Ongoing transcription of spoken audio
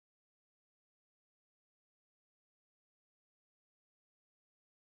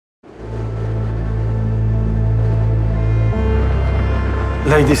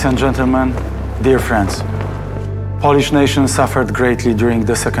Ladies and gentlemen, dear friends, Polish nation suffered greatly during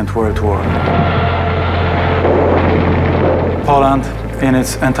the Second World War. Poland, in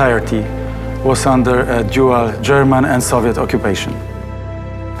its entirety, was under a dual German and Soviet occupation.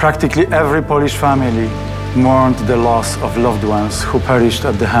 Practically every Polish family mourned the loss of loved ones who perished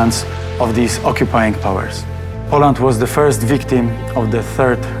at the hands of these occupying powers. Poland was the first victim of the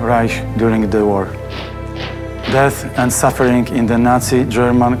Third Reich during the war. Death and suffering in the Nazi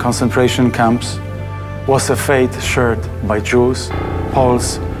German concentration camps was a fate shared by Jews,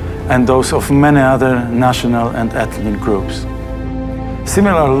 Poles, and those of many other national and ethnic groups.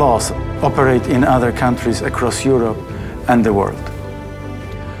 Similar laws operate in other countries across Europe and the world.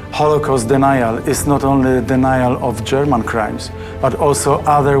 Holocaust denial is not only the denial of German crimes, but also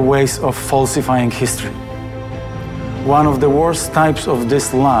other ways of falsifying history. One of the worst types of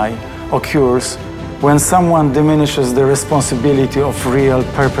this lie occurs when someone diminishes the responsibility of real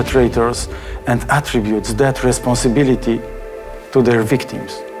perpetrators and attributes that responsibility to their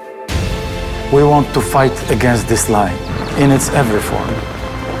victims. We want to fight against this lie in its every form.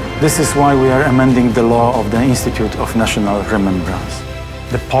 This is why we are amending the law of the Institute of National Remembrance.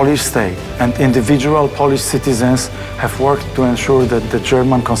 The Polish state and individual Polish citizens have worked to ensure that the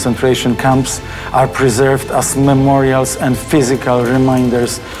German concentration camps are preserved as memorials and physical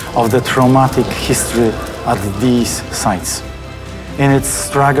reminders of the traumatic history at these sites. In its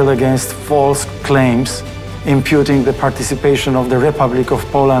struggle against false claims imputing the participation of the Republic of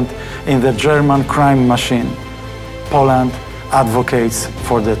Poland in the German crime machine, Poland advocates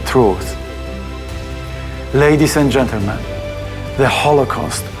for the truth. Ladies and gentlemen, the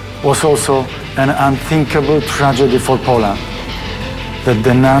Holocaust was also an unthinkable tragedy for Poland. That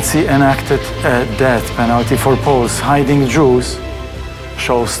the Nazi enacted a death penalty for Poles hiding Jews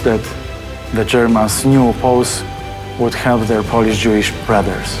shows that the Germans knew Poles would help their Polish Jewish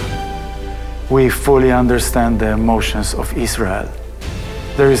brothers. We fully understand the emotions of Israel.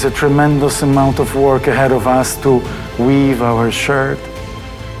 There is a tremendous amount of work ahead of us to weave our shared,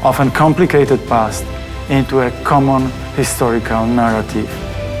 often complicated past into a common historical narrative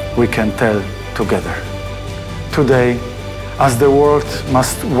we can tell together. Today, as the world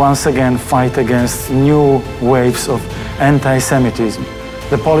must once again fight against new waves of anti-Semitism,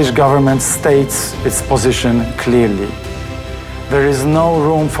 the Polish government states its position clearly. There is no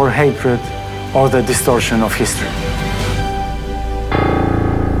room for hatred or the distortion of history.